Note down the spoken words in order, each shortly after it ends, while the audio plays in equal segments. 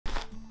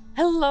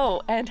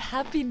Hello and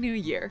Happy New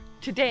Year!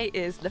 Today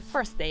is the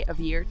first day of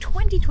year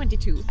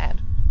 2022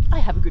 and I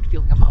have a good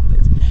feeling about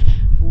this.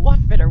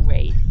 What better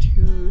way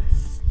to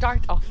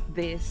start off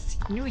this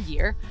new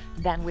year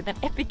than with an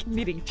epic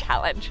knitting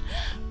challenge?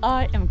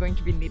 I am going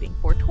to be knitting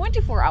for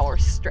 24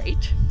 hours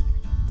straight.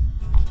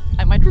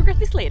 I might regret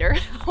this later,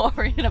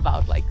 or in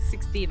about like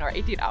 16 or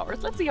 18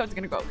 hours. Let's see how it's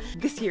gonna go.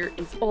 This year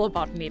is all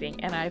about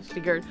knitting, and I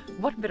figured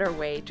what better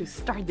way to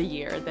start the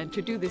year than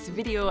to do this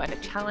video and a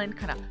challenge,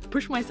 kind of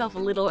push myself a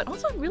little, and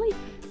also I'm really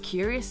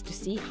curious to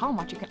see how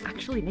much you can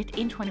actually knit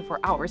in 24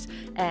 hours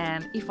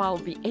and if I'll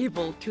be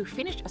able to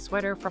finish a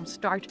sweater from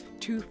start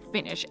to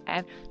finish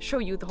and show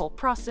you the whole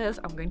process.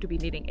 I'm going to be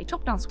knitting a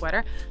top-down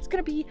sweater. It's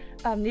gonna be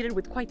knitted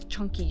with quite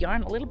chunky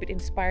yarn, a little bit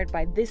inspired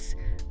by this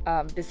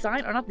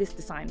design, or not this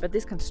design, but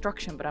this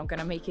construction, but I'm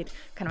gonna make it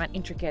kind of an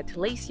intricate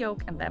lace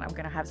yoke, and then I'm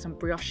gonna have some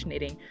brioche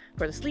knitting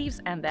for the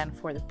sleeves and then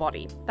for the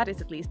body. That is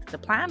at least the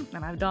plan,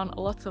 and I've done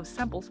lots of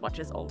sample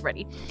swatches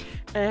already.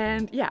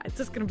 And yeah, it's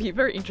just gonna be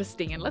very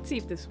interesting, and let's see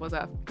if this was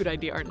a good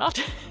idea or not.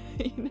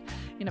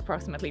 in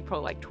approximately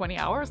probably like 20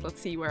 hours.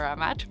 Let's see where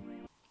I'm at.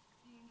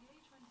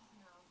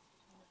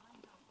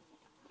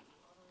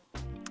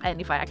 And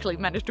if I actually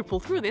managed to pull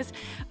through this,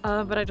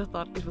 but I just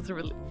thought it was a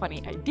really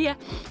funny idea,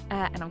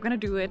 and I'm gonna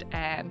do it,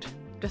 and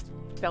just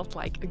felt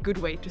like a good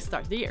way to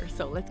start the year.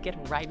 So let's get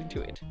right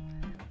into it.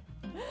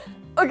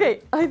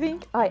 Okay, I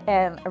think I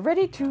am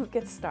ready to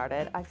get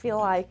started. I feel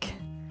like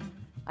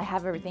I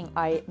have everything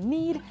I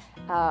need.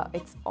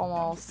 It's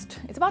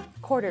about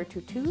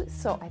 1:45,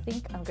 so I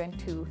think I'm going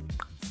to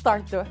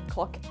start the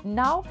clock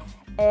now,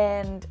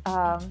 and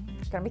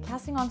gonna be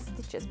casting on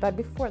stitches. But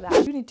before that,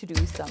 I do need to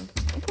do some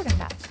important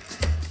tasks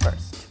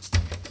first.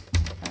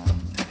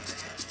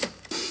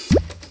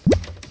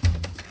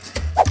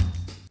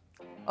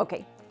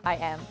 Okay, I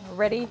am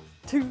ready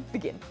to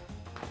begin.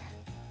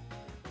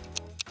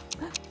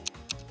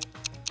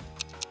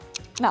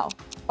 Now,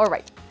 all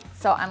right,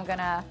 so I'm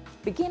gonna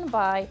begin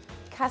by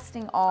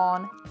casting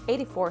on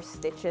 84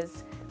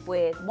 stitches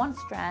with one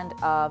strand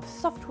of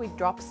soft tweed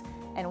drops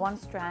and one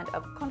strand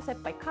of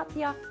Concept by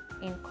Katja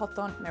in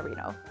cotton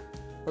merino.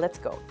 Let's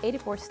go.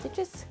 84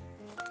 stitches,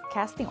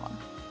 casting on.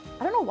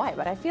 I don't know why,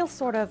 but I feel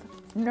sort of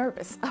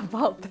nervous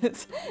about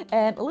this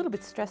and a little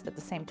bit stressed at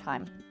the same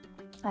time.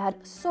 I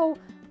had so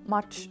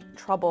much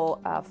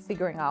trouble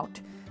figuring out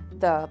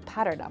the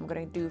pattern I'm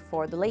going to do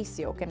for the lace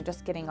yoke and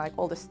just getting like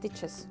all the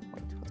stitches.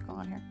 Wait, what's going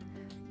on here?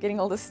 Getting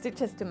all the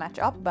stitches to match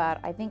up, but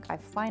I think I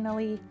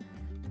finally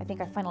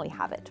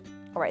have it.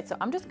 All right, so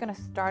I'm just going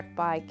to start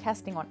by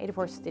casting on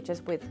 84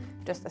 stitches with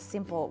just a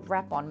simple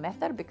wrap-on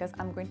method, because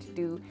I'm going to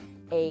do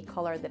a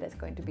color that is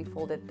going to be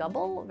folded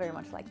double, very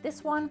much like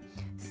this one.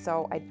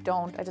 So I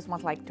just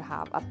want like to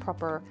have a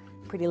proper,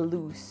 pretty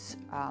loose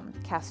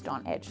cast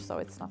on edge, so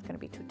it's not going to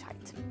be too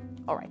tight.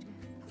 All right,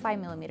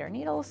 5mm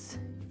needles,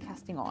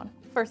 casting on.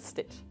 First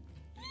stitch.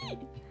 2,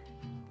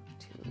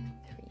 3,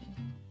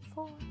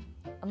 4.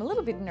 I'm a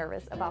little bit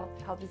nervous about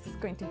how this is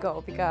going to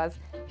go, because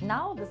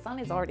now the sun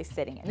is already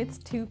setting and it's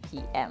 2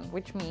 p.m,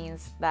 which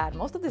means that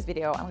most of this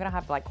video I'm gonna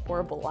have like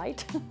horrible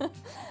light.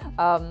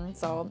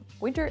 So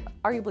winter is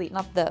arguably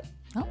not the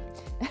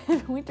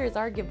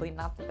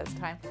best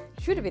time to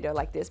shoot a video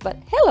like this, but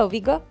hello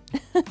Vigo!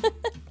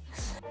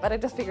 But I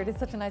just figured it's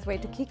such a nice way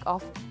to kick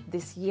off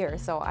this year,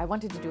 so I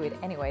wanted to do it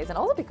anyways, and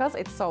also because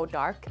it's so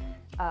dark.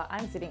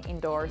 I'm sitting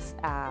indoors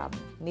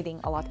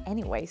knitting a lot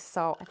anyway,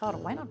 so I thought,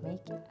 why not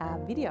make a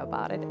video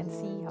about it and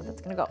see how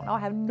that's gonna go. Now I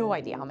have no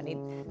idea how many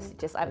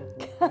stitches I've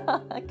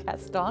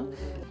cast on.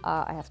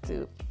 I have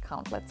to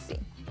count, let's see.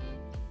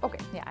 Okay,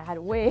 yeah, I had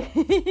way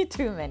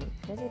too many.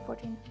 Did I say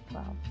 14?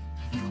 12,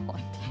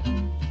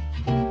 14.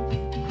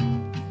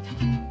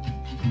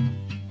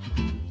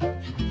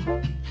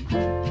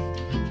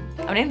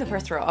 I'm in the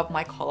first row of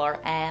my collar,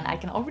 and I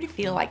can already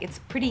feel like it's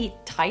pretty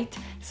tight,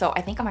 so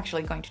I think I'm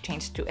actually going to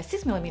change to a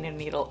 6mm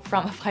needle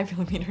from a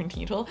 5mm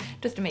needle,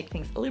 just to make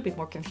things a little bit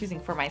more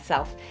confusing for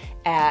myself,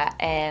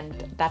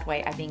 and that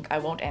way I think I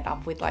won't end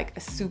up with like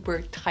a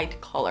super tight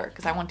collar,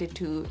 because I want it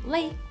to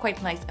lay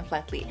quite nice and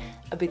flatly,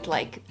 a bit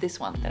like this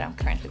one that I'm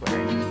currently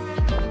wearing.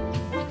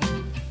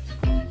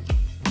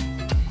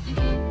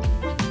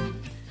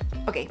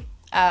 Okay,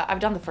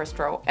 I've done the first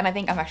row, and I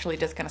think I'm actually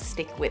just gonna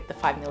stick with the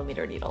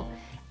 5mm needle.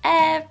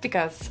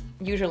 Because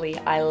usually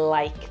I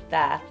like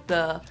that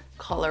the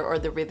color or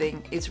the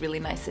ribbing is really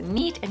nice and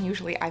neat, and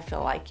usually I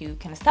feel like you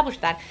can establish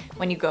that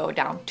when you go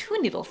down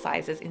 2 needle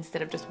sizes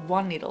instead of just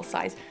 1 needle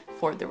size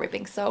for the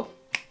ribbing. So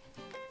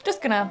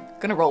just gonna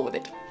roll with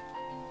it.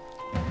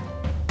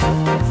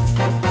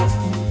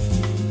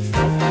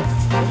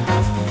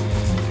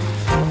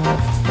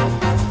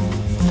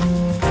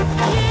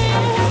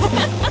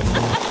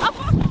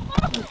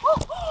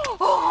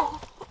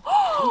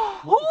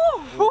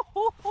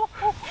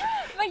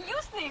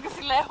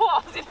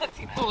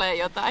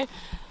 Jotain.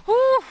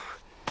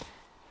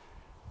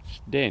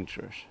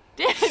 Dangerous.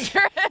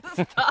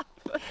 Dangerous stuff.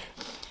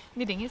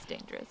 Knitting is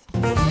dangerous.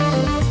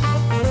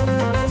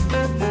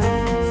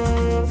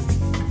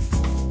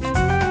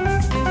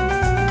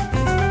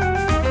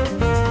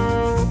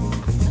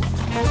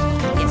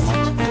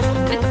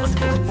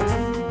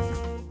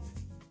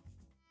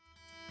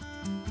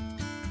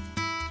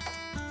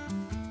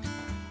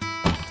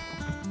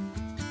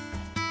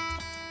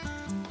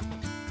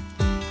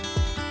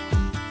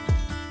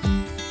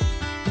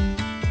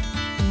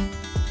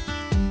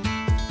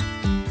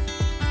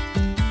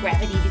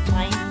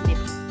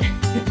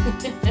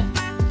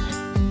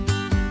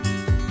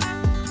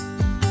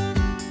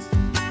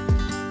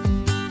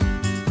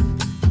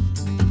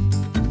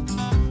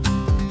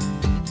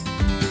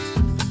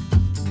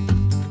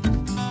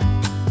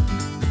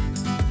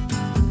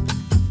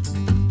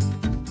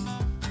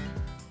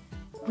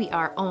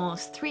 are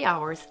almost 3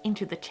 hours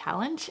into the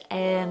challenge,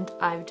 and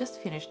I've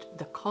just finished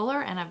the collar,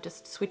 and I've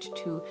just switched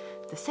to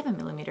the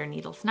 7mm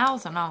needles now.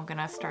 So now I'm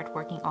gonna start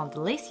working on the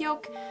lace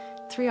yoke.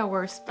 3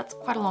 hours, that's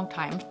quite a long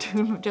time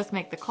to just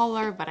make the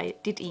collar, but I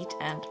did eat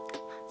and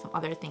some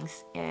other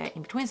things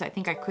in between, so I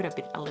think I could have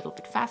been a little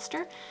bit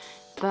faster,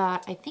 but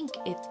I think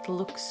it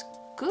looks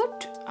good.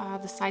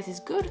 The size is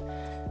good.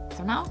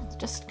 So now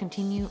just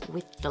continue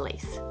with the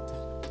lace.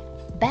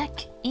 Back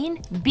in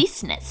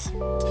business.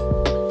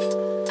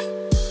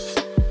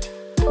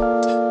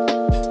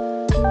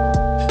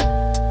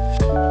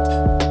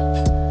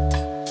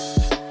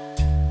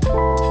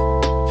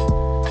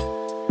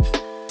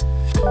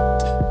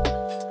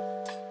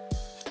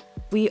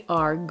 We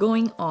are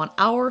going on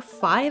hour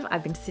 5.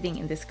 I've been sitting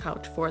in this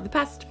couch for the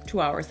past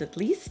 2 hours at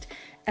least,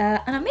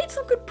 and I made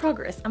some good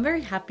progress. I'm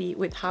very happy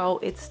with how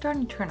it's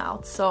starting to turn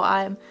out. So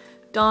I'm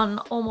done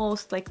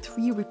almost like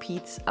 3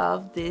 repeats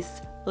of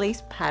this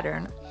lace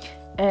pattern,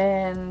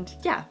 and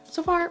yeah,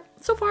 so far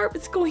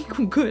it's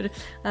going good.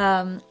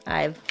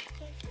 I've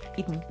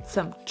eaten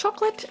some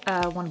chocolate,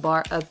 1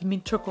 bar of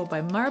mint choco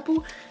by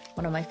Marabou,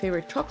 one of my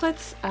favorite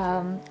chocolates.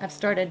 I've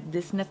started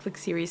this Netflix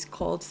series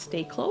called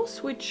Stay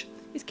Close, which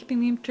is keeping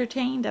me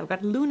entertained. I've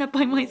got Luna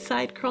by my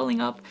side crawling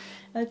up.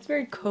 It's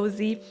very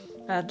cozy.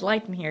 The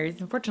light in here is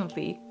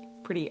unfortunately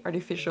pretty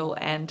artificial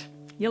and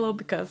yellow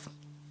because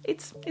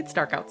it's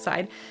dark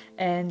outside,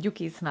 and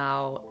Yuki's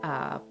now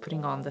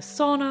putting on the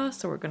sauna,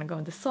 so we're gonna go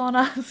in the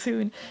sauna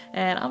soon,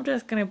 and I'm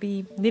just gonna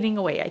be knitting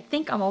away. I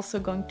think I'm also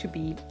going to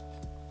be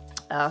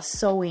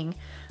sewing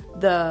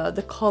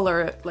the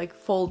collar, like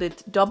fold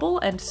it double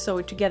and sew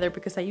it together,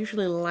 because I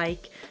usually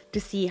like to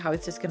see how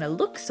it's just gonna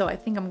look. So I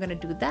think I'm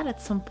gonna do that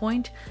at some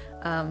point.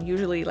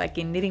 Usually, like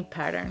in knitting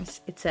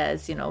patterns, it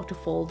says, you know, to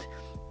fold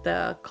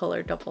the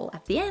collar double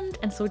at the end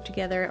and sew it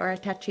together or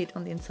attach it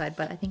on the inside,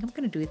 but I think I'm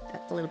gonna do it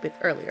a little bit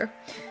earlier.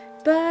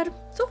 But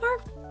so far,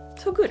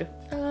 so good.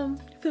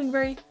 Feeling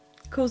very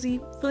cozy,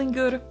 feeling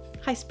good,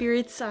 high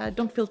spirits.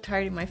 Don't feel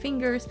tired in my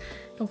fingers,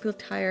 don't feel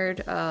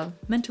tired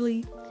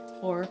mentally,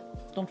 or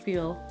don't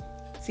feel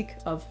sick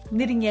of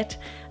knitting yet.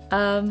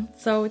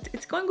 So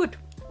it's going good.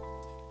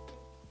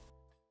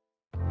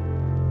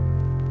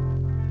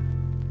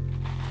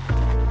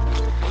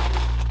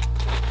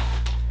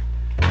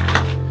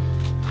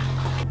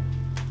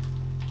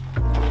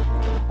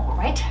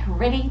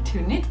 Ready to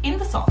knit in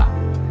the sauna.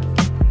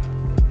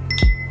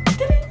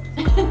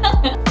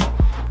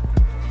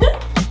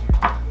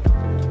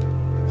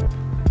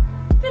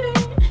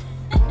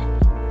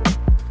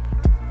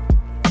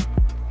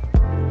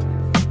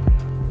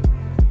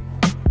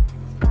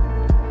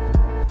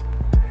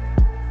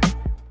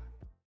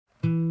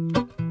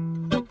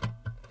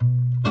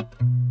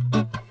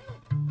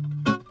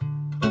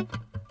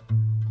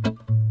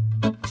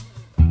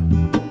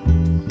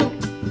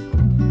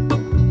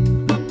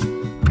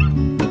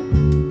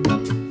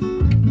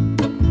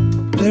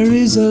 There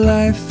is a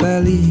life I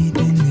lead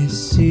in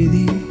this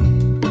city,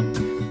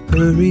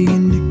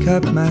 hurrying to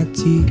cut my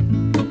teeth.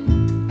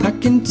 I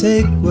can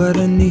take what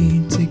I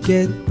need to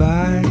get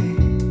by.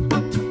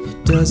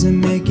 It doesn't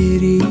make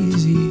it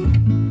easy.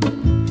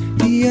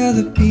 The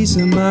other piece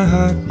of my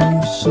heart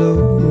moves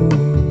slow,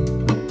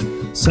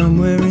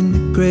 somewhere in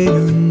the great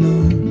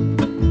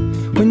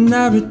unknown. When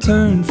I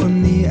return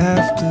from the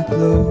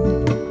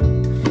afterglow,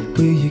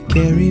 will you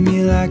carry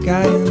me like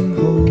I am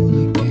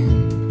whole again?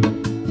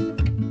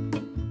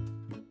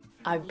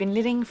 I've been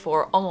knitting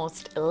for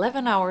almost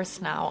 11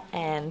 hours now,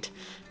 and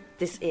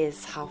this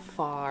is how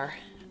far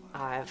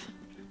I've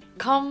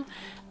come.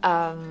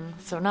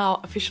 So now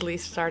officially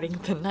starting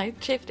the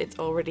night shift. It's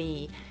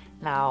already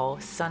now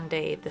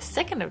Sunday the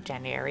 2nd of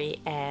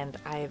January, and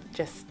I've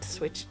just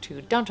switched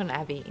to Downton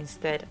Abbey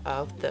instead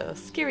of the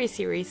scary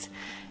series.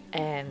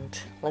 And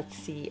let's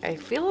see, I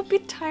feel a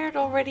bit tired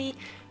already,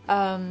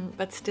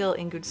 but still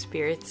in good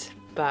spirits.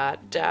 But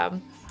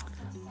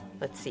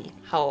let's see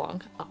how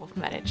long I'll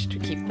manage to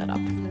keep that up.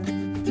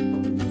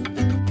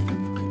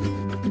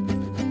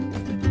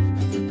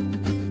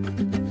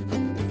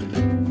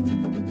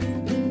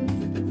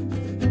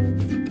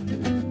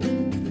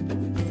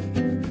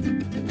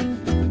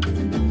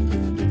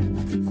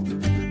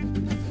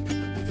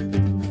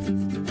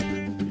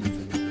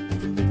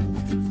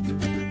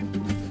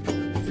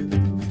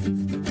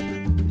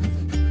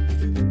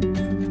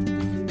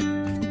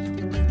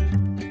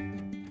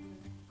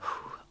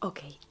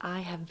 Okay,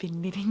 I have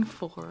been knitting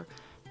for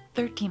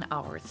 13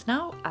 hours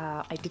now.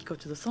 I did go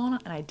to the sauna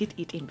and I did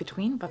eat in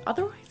between, but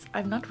otherwise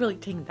I've not really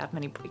taken that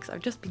many breaks.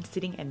 I've just been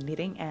sitting and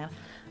knitting, and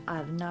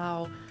I've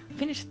now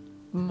finished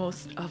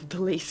most of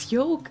the lace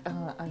yoke.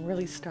 I'm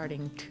really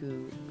starting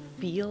to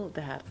feel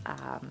that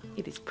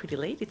it is pretty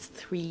late. It's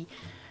 3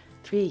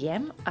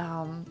 a.m.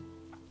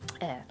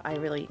 and I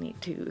really need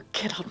to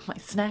get out my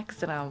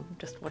snacks, and I'm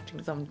just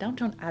watching some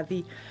Downton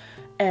Abbey,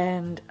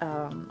 and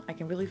I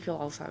can really feel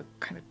also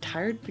kind of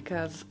tired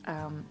because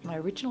my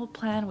original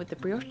plan with the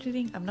brioche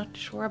eating I'm not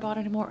sure about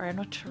anymore, or I'm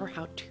not sure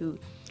how to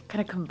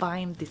kind of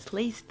combine this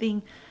lace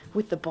thing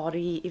with the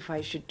body, if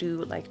I should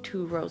do like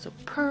 2 rows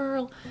of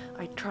pearl.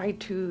 I tried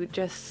to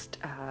just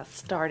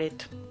start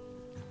it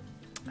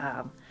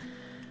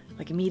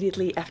like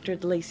immediately after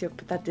the lace yoke,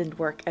 but that didn't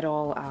work at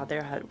all.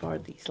 There were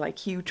these like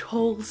huge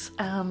holes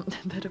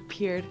that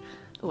appeared.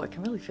 Oh, I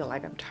can really feel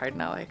like I'm tired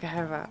now. Like I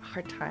have a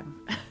hard time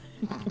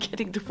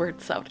getting the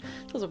words out.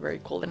 It's also very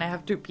cold, and I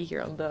have to be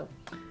here on the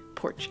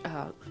porch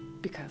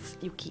because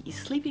Yuki is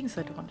sleeping,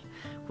 so I don't want to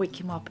wake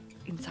him up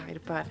inside.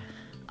 But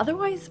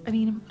otherwise, I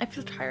mean, I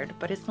feel tired,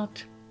 but it's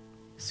not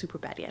super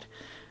bad yet.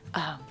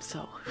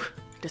 So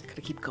just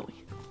gotta keep going.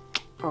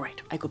 All right,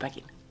 I go back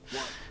in.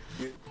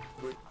 1, 2,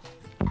 3.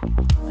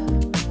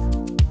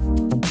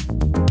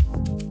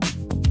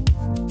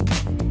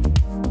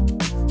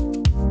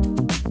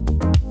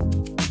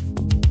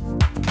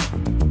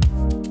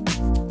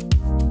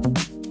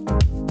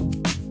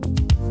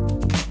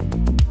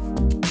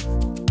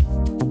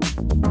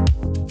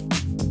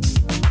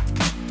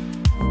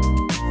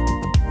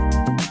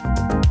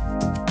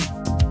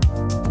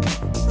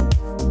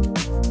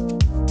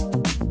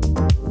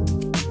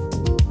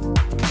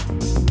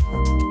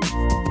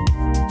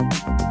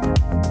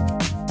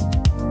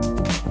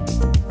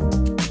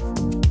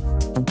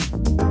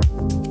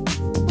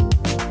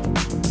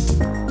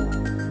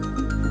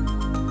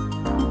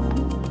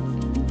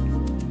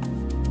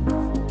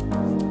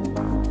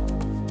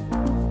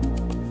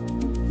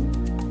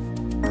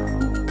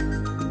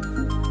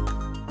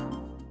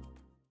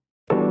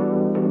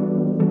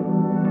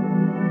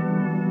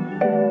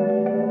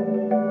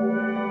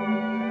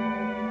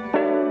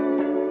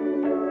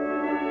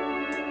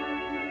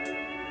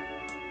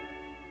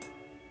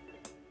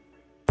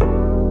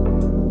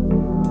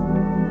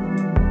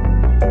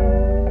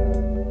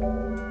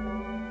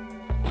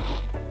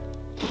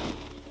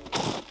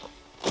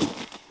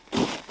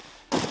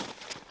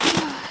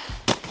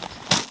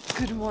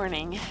 Good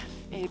morning.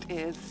 It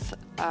is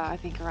I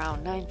think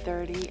around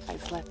 9:30. I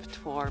slept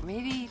for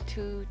maybe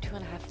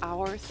 2.5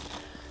 hours.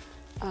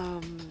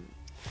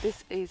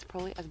 This is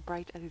probably as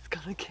bright as it's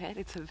gonna get.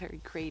 It's a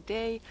very gray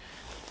day.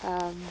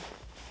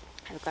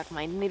 I've got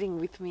my knitting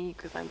with me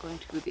because I'm going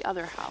to the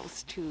other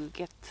house to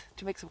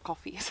make some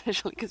coffee,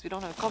 essentially, because we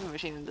don't have a coffee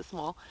machine in the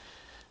small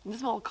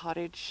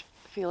cottage.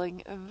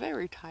 Feeling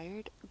very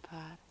tired,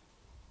 but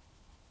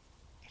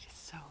it is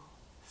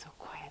so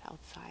quiet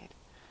outside.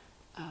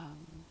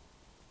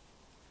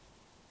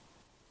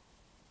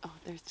 Oh,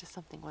 there's just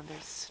something when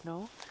there's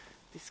snow,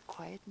 this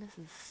quietness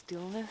and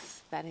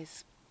stillness that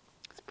it's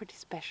pretty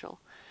special.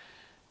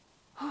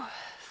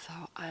 So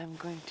I'm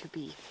going to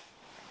be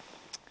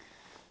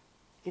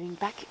getting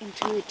back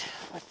into it.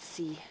 Let's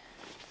see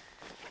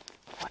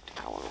what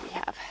hour we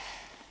have.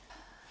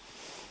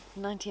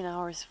 19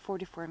 hours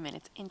 44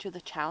 minutes into the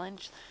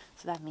challenge,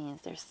 so that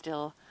means there's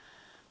still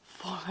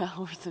 4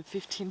 hours and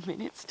 15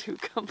 minutes to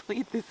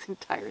complete this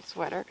entire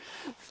sweater.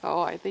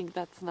 So I think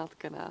that's not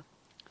gonna,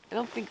 I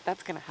don't think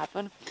that's gonna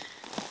happen.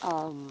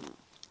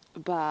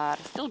 But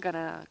still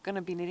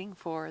gonna be knitting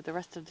for the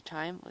rest of the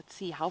time. Let's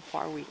see how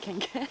far we can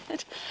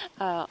get.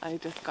 I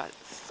just got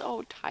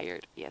so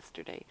tired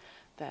yesterday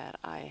that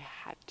I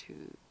had to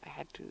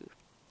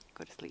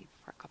go to sleep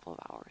for a couple of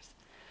hours.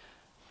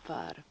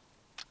 But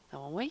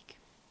now I'm awake,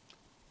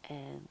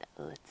 and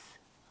let's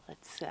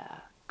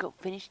go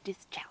finish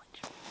this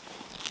challenge.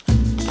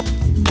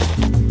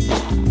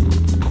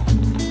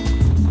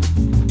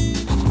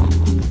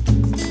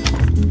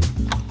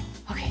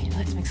 Okay,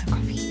 let's make some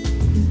coffee.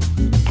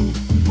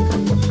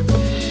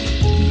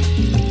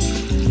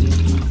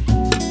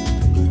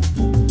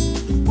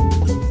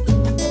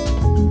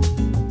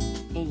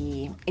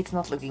 It's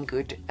not looking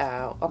good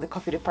on the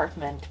coffee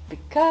department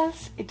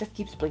because it just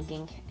keeps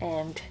blinking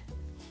and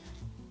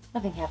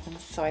nothing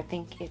happens. So I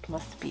think it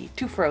must be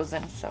too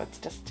frozen, so it's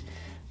just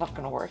not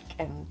gonna work.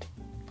 And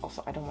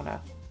also I don't want to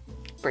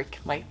break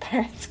my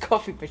parents'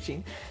 coffee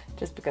machine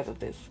just because of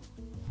this.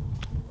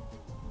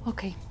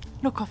 Okay,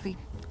 no coffee.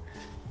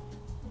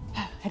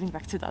 Heading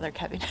back to the other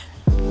cabin.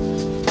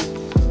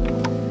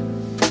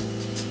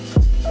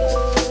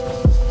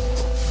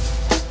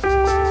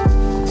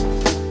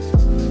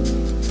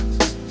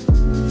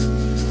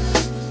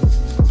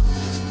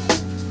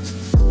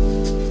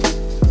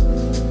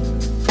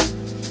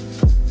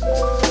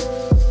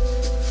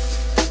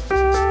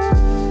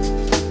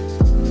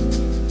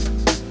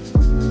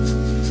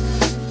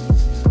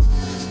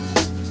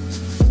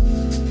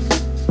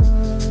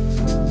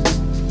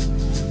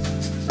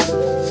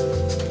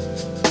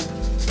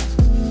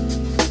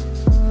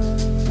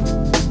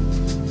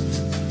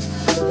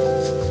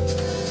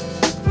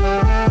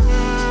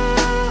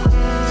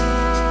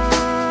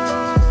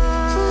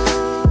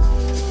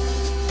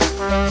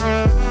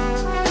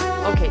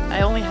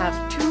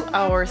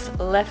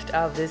 Left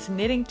of this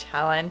knitting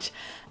challenge.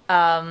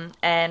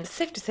 And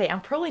safe to say,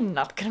 I'm probably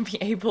not gonna be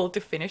able to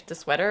finish the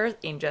sweater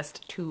in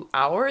just 2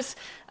 hours.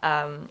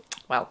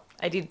 Well,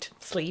 I did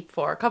sleep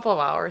for a couple of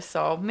hours,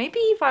 so maybe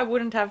if I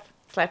wouldn't have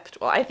slept,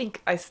 well, I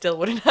think I still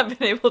wouldn't have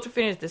been able to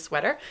finish this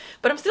sweater,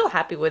 but I'm still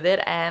happy with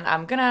it, and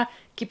I'm gonna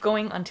keep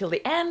going until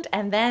the end,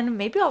 and then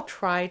maybe I'll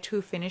try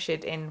to finish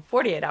it in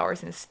 48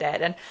 hours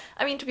instead. And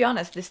I mean, to be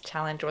honest, this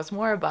challenge was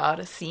more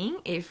about seeing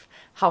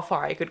how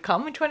far I could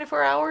come in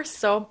 24 hours,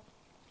 so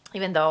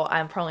even though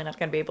I'm probably not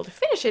gonna be able to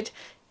finish it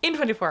in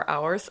 24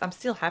 hours, I'm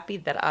still happy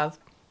that I've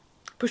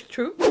pushed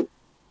through.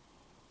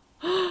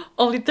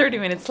 Only 30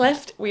 minutes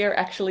left. We are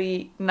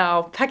actually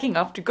now packing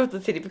up to go to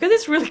the city because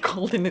it's really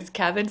cold in this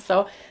cabin,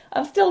 so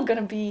I'm still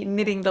gonna be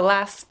knitting the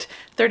last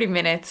 30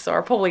 minutes,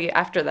 or probably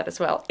after that as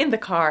well, in the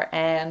car,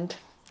 and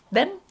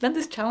then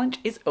this challenge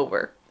is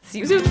over. See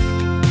you soon!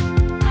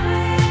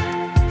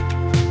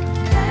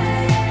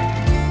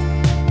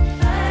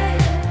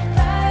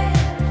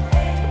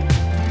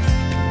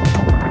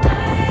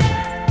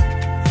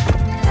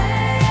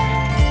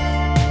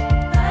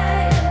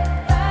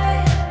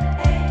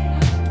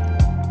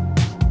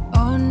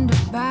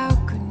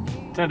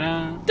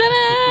 Ta-da!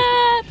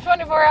 Ta-da!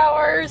 24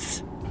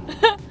 hours!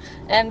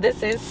 And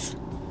this is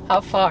how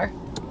far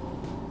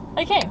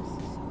I came.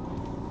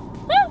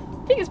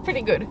 Well, I think it's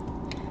pretty good.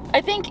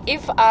 I think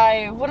if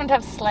I wouldn't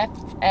have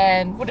slept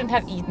and wouldn't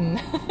have eaten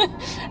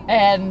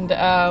and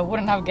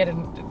wouldn't have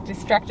gotten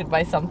distracted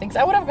by some things,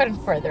 I would have gotten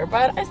further,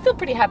 but I'm still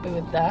pretty happy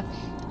with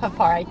how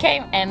far I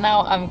came, and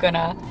now I'm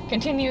gonna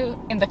continue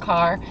in the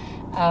car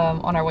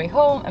on our way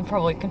home and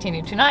probably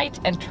continue tonight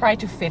and try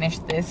to finish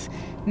this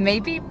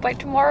maybe by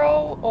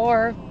tomorrow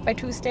or by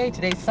Tuesday.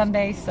 Today's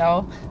Sunday,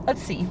 so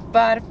let's see.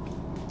 But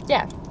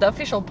yeah, the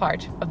official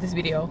part of this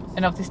video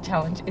and of this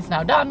challenge is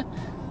now done.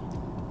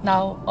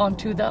 Now on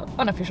to the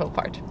unofficial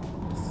part.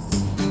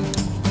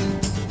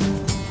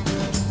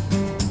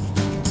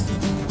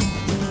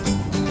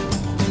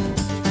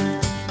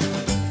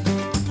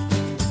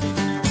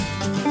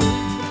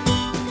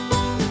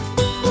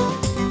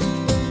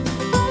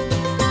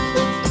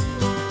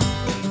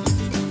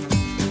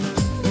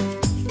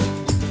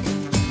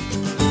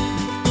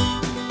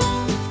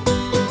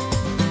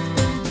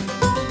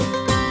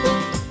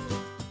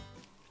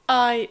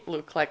 I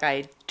look like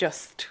I've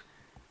just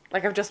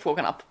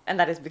woken up, and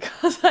that is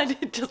because I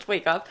did just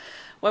wake up.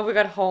 When we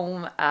got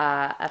home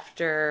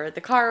after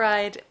the car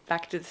ride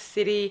back to the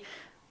city,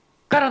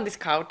 got on this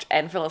couch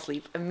and fell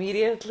asleep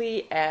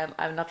immediately, and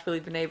I've not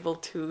really been able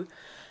to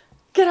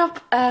get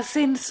up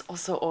since.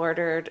 Also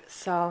ordered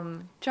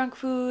some junk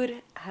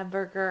food,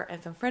 hamburger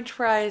and some french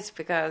fries,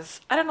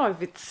 because I don't know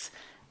if it's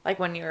like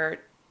when you're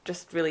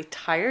just really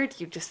tired,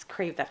 you just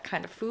crave that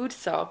kind of food,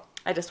 so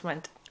I just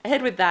went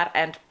ahead with that,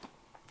 and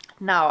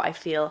now I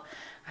feel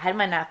I had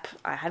my nap,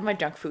 I had my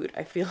junk food,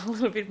 I feel a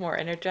little bit more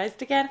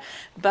energized again.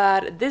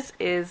 But this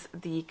is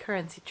the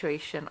current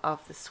situation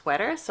of the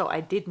sweater. So I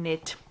did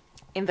knit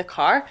in the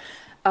car.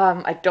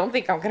 I don't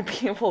think I'm going to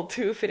be able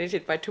to finish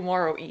it by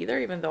tomorrow either,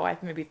 even though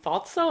I've maybe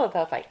thought so. I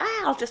thought like,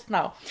 I'll just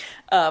now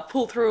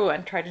pull through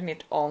and try to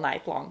knit all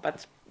night long,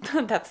 but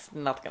that's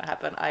not going to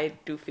happen. I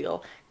do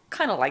feel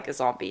kind of like a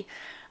zombie.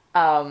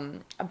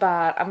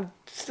 But I'm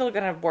still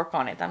gonna work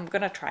on it. I'm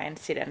gonna try and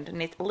sit and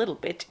knit a little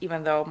bit,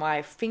 even though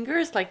my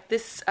fingers, like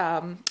this,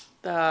 what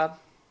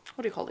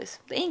do you call this?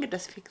 The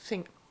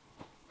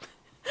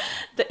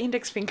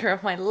index finger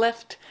of my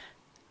left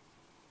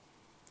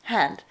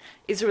hand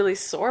is really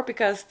sore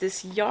because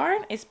this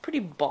yarn is pretty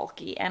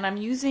bulky, and I'm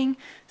using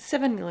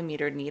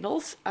 7mm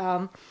needles.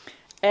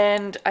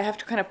 And I have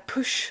to kind of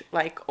push,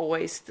 like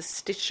always, the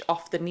stitch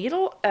off the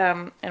needle.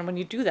 And when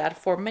you do that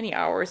for many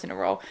hours in a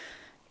row,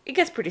 it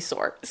gets pretty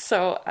sore.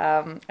 So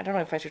I don't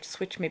know if I should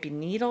switch maybe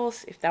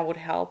needles, if that would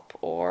help,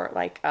 or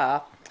like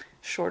a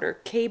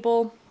shorter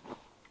cable.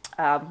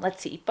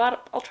 Let's see.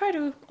 But I'll try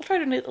to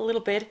knit a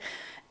little bit,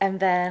 and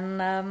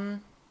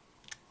then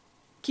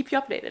keep you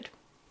updated.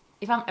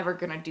 If I'm ever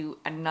gonna do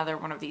another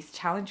one of these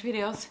challenge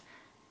videos,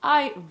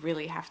 I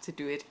really have to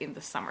do it in the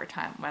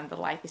summertime when the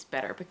light is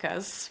better,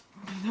 because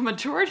the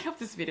majority of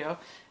this video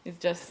is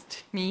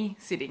just me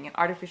sitting in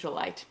artificial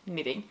light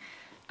knitting,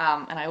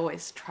 and I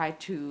always try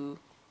to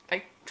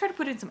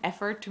put in some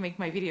effort to make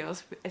my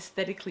videos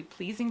aesthetically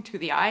pleasing to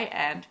the eye,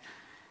 and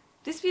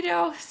this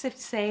video, safe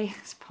to say,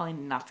 is probably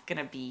not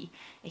gonna be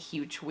a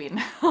huge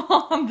win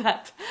on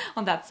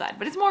that side,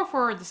 but it's more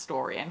for the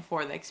story and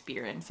for the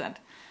experience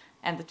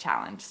and the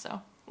challenge.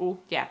 So, oh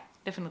yeah,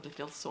 definitely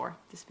feels sore,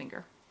 this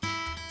finger.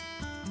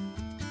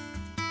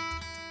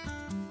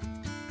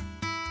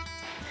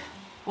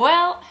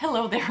 Well,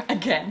 hello there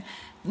again.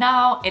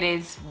 Now it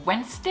is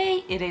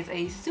Wednesday, it is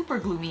a super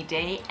gloomy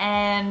day,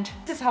 and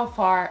this is how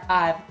far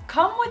I've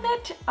come with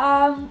it.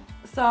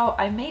 So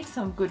I made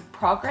some good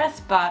progress,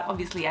 but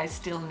obviously I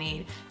still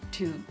need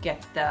to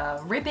get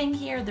the ribbing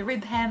here, the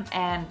rib hem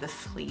and the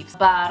sleeves.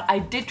 But I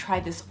did try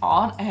this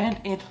on,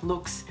 and it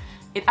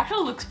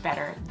actually looks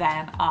better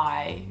than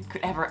I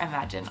could ever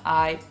imagine.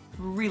 I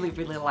really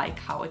like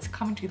how it's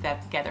coming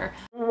together.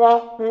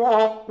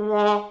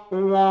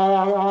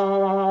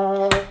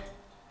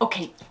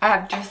 Okay, I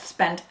have just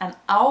spent an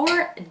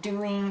hour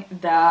doing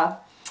an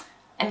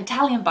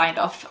Italian bind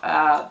off,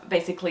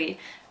 basically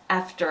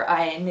after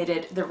I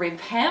knitted the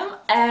rib hem,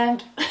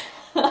 and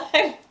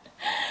I'm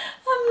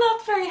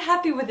not very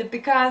happy with it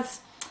because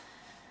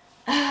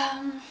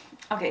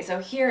okay, so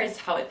here is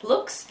how it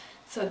looks.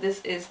 So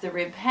this is the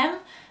rib hem.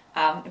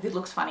 If it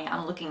looks funny,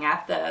 I'm looking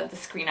at the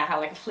screen. I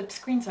have like a flip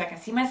screen so I can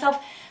see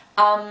myself.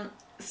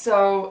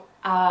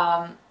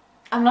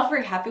 I'm not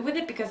very happy with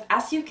it because,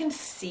 as you can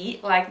see,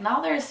 like now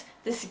there's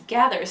this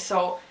gather,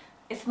 so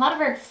it's not a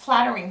very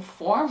flattering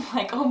form.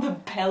 Like on the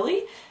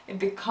belly it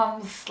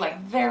becomes like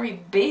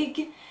very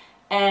big,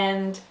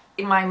 and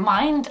in my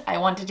mind I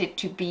wanted it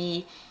to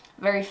be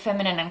very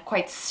feminine and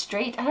quite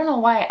straight. I don't know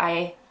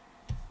why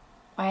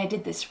I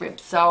did this rib,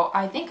 so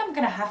I think I'm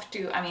gonna have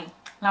to, I mean,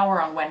 now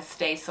we're on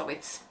Wednesday, so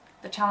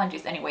the challenge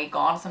is anyway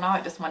gone, so now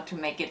I just want to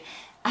make it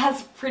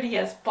as pretty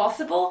as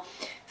possible.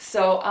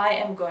 So I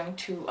am going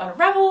to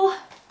unravel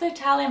the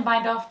Italian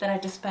bind off that I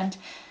just spent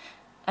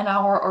an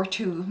hour or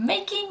two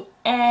making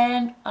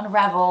and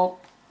unravel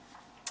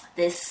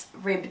this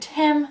ribbed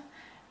hem,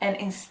 and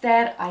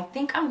instead I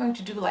think I'm going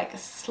to do like a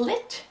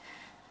slit.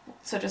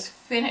 So just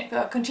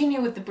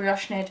continue with the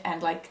brush knit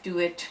and like do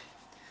it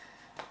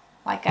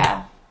like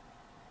a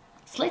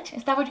slit.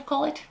 Is that what you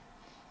call it?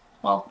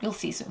 Well, you'll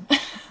see soon.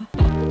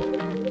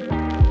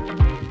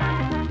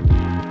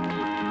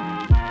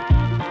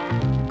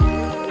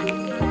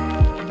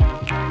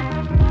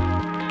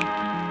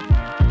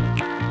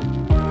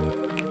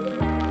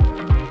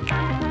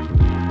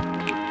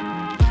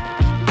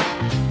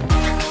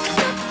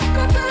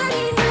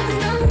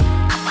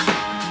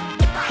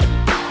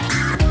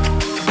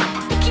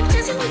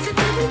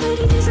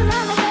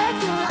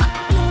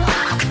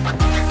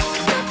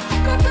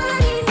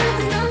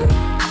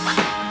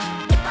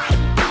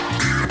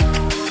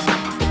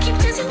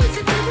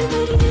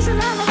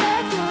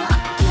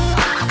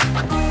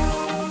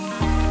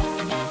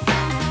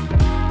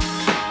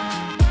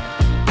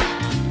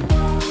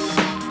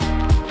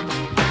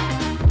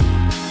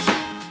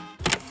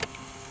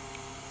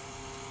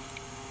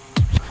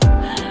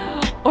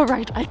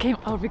 Alright, I came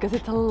out because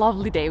it's a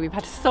lovely day. We've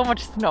had so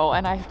much snow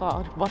and I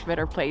thought what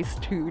better place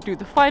to do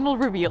the final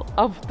reveal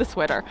of the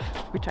sweater,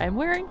 which I am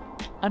wearing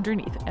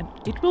underneath, and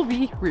it will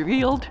be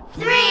revealed.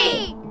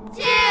 3,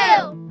 2,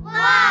 1!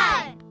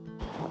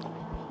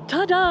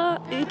 Ta-da!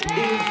 It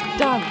is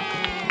done!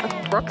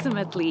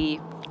 Approximately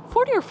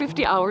 40 or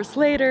 50 hours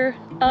later,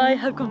 I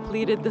have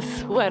completed the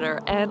sweater,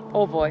 and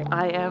oh boy,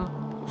 I am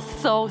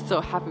so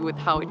happy with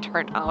how it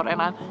turned out, and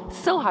I'm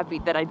so happy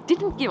that I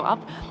didn't give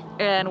up.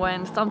 And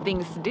when some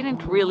things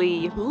didn't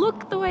really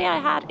look the way I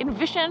had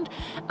envisioned,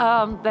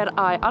 that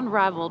I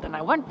unraveled and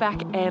I went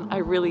back and I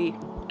really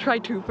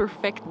tried to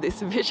perfect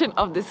this vision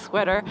of this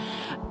sweater.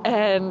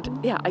 And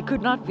yeah, I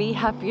could not be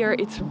happier.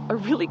 It's a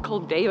really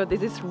cold day, but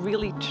this is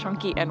really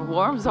chunky and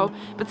warm. So,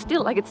 but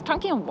still, like, it's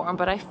chunky and warm,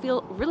 but I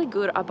feel really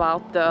good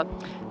about the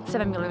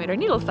 7mm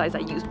needle size I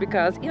used,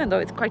 because even though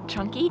it's quite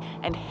chunky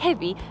and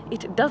heavy,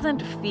 it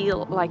doesn't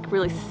feel like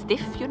really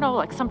stiff, you know,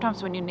 like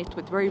sometimes when you knit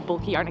with very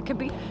bulky yarn it can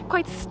be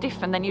quite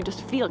stiff and then you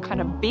just feel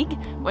kind of big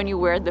when you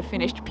wear the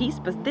finished piece.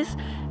 But this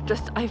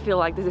just, I feel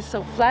like this is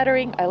so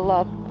flattering.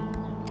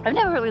 I've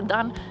never really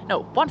done, no,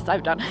 once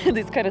I've done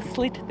this kind of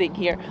slit thing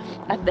here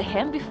at the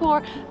hem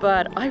before,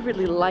 but I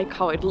really like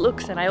how it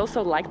looks, and I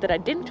also like that I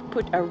didn't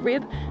put a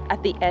rib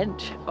at the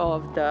edge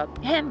of the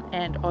hem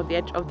and on the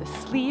edge of the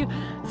sleeve,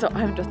 so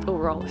I'm just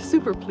overall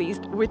super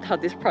pleased with how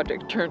this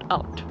project turned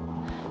out.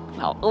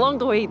 Now, along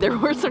the way there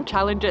were some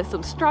challenges,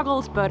 some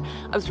struggles, but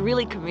I was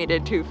really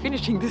committed to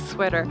finishing this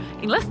sweater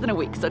in less than a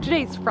week. So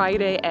today is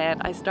Friday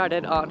and I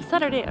started on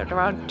Saturday at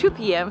around 2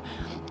 p.m.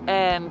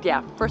 And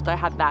yeah, first I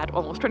had that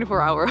almost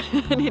 24-hour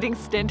knitting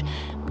stint,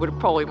 with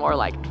probably more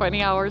like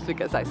 20 hours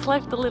because I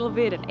slept a little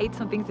bit and ate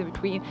some things in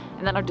between,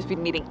 and then I've just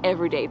been knitting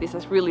every day. This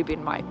has really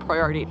been my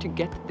priority to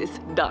get this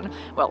done.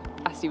 Well,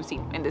 as you've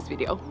seen in this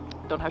video.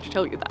 Don't have to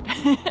tell you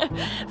that.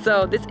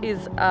 So this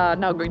is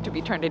now going to be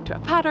turned into a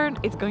pattern.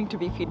 It's going to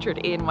be featured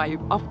in my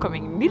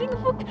upcoming knitting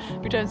book,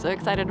 which I'm so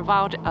excited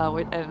about,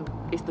 and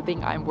is the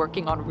thing I'm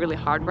working on really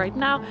hard right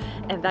now,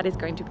 and that is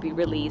going to be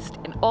released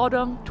in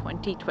autumn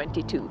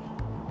 2022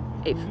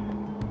 if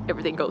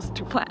everything goes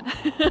to plan.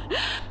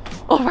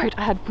 Alright,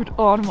 I had put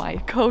on my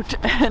coat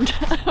and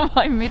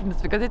my mittens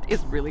because it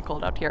is really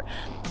cold out here.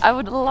 I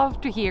would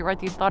love to hear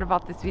what you thought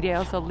about this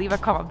video, so leave a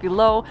comment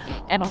below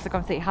and also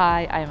come say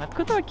hi. I am at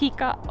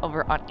Kika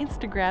over on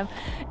Instagram,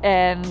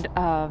 and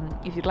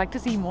if you'd like to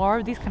see more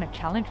of these kind of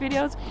challenge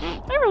videos,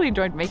 I really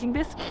enjoyed making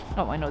this.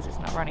 Oh, my nose is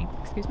not running,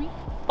 excuse me.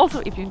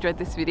 Also, if you enjoyed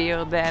this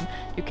video, then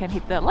you can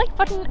hit the like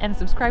button and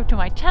subscribe to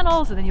my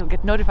channel, so then you'll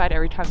get notified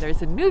every time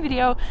there's a new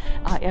video.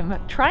 I am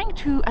trying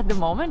to, at the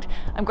moment,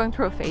 I'm going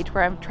through a phase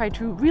where I'm trying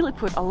to really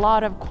put a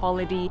lot of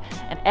quality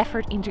and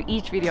effort into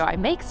each video I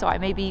make, so I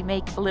maybe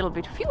make a little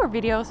bit fewer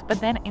videos, but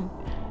then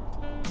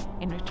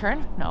in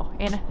return. No,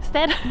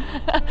 instead,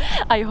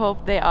 I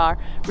hope they are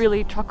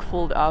really chock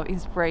full of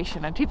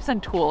inspiration and tips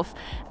and tools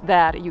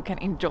that you can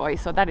enjoy.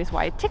 So that is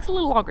why it takes a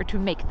little longer to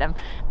make them,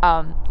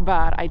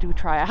 but I do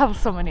try. I have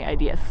so many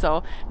ideas,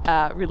 so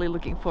really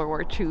looking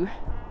forward to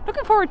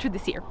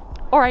this year.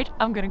 All right,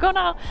 I'm gonna go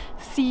now.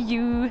 See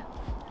you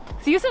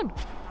soon.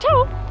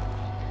 Ciao.